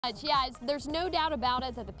Yeah, there's no doubt about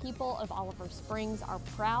it that the people of Oliver Springs are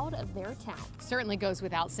proud of their town. Certainly goes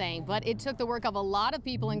without saying, but it took the work of a lot of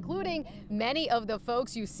people, including many of the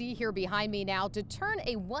folks you see here behind me now, to turn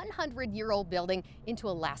a 100-year-old building into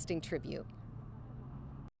a lasting tribute.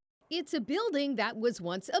 It's a building that was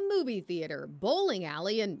once a movie theater, bowling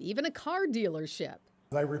alley, and even a car dealership.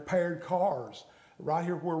 They repaired cars right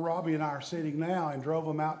here where Robbie and I are sitting now and drove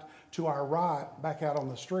them out to our right, back out on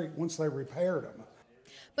the street once they repaired them.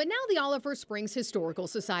 But now the Oliver Springs Historical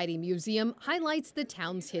Society Museum highlights the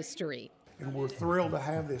town's history. And we're thrilled to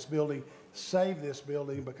have this building, save this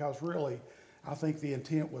building, because really, I think the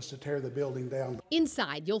intent was to tear the building down.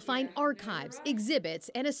 Inside, you'll find archives, exhibits,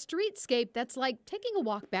 and a streetscape that's like taking a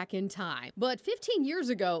walk back in time. But 15 years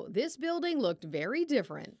ago, this building looked very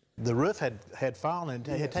different. The roof had fallen and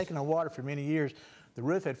had taken on water for many years. The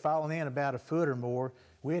roof had fallen in about a foot or more.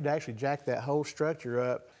 We had to actually jack that whole structure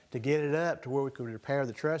up to get it up to where we could repair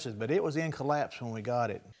the trusses, but it was in collapse when we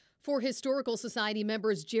got it. For Historical Society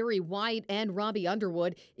members Jerry White and Robbie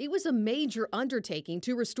Underwood, it was a major undertaking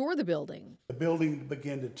to restore the building. The building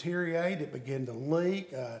began to deteriorate, it began to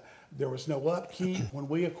leak, there was no upkeep. When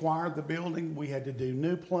we acquired the building, we had to do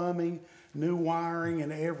new plumbing, new wiring,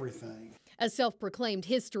 and everything. A self-proclaimed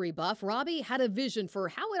history buff, Robbie had a vision for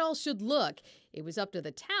how it all should look. It was up to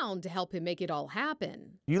the town to help him make it all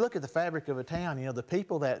happen. You look at the fabric of a town, you know, the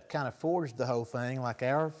people that kind of forged the whole thing, like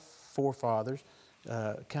our forefathers,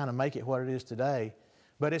 kind of make it what it is today.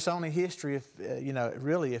 But it's only history if,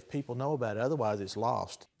 really if people know about it. Otherwise, it's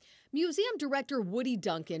lost. Museum Director Woody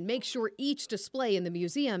Duncan makes sure each display in the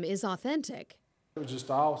museum is authentic. It was just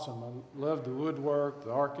awesome. I love the woodwork,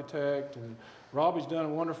 the architect, and Robbie's done a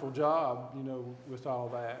wonderful job, with all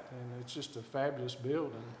that. And it's just a fabulous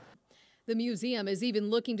building. The museum is even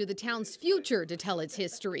looking to the town's future to tell its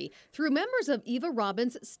history through members of Eva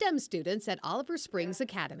Robbins' STEM students at Oliver Springs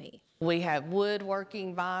Academy. We have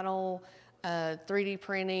woodworking, vinyl, 3D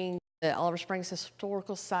printing. The Oliver Springs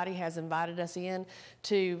Historical Society has invited us in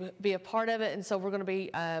to be a part of it, and so we're going to be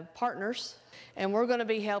partners, and we're going to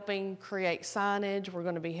be helping create signage, we're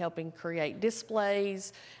going to be helping create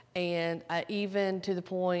displays, and even to the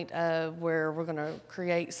point of where we're going to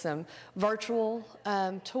create some virtual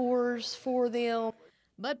tours for them.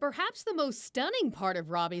 But perhaps the most stunning part of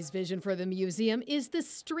Robbie's vision for the museum is the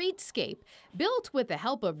streetscape, built with the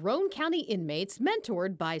help of Roane County inmates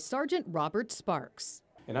mentored by Sergeant Robert Sparks.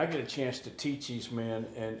 And I get a chance to teach these men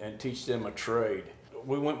and teach them a trade.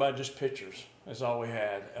 We went by just pictures, that's all we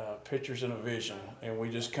had, pictures and a vision. And we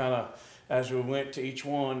just kind of, as we went to each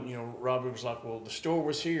one, Robbie was like, well, the store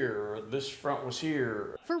was here, or this front was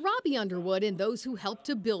here. For Robbie Underwood and those who helped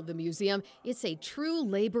to build the museum, it's a true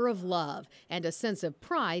labor of love and a sense of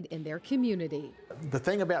pride in their community. The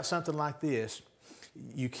thing about something like this,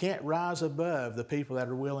 you can't rise above the people that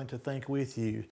are willing to think with you.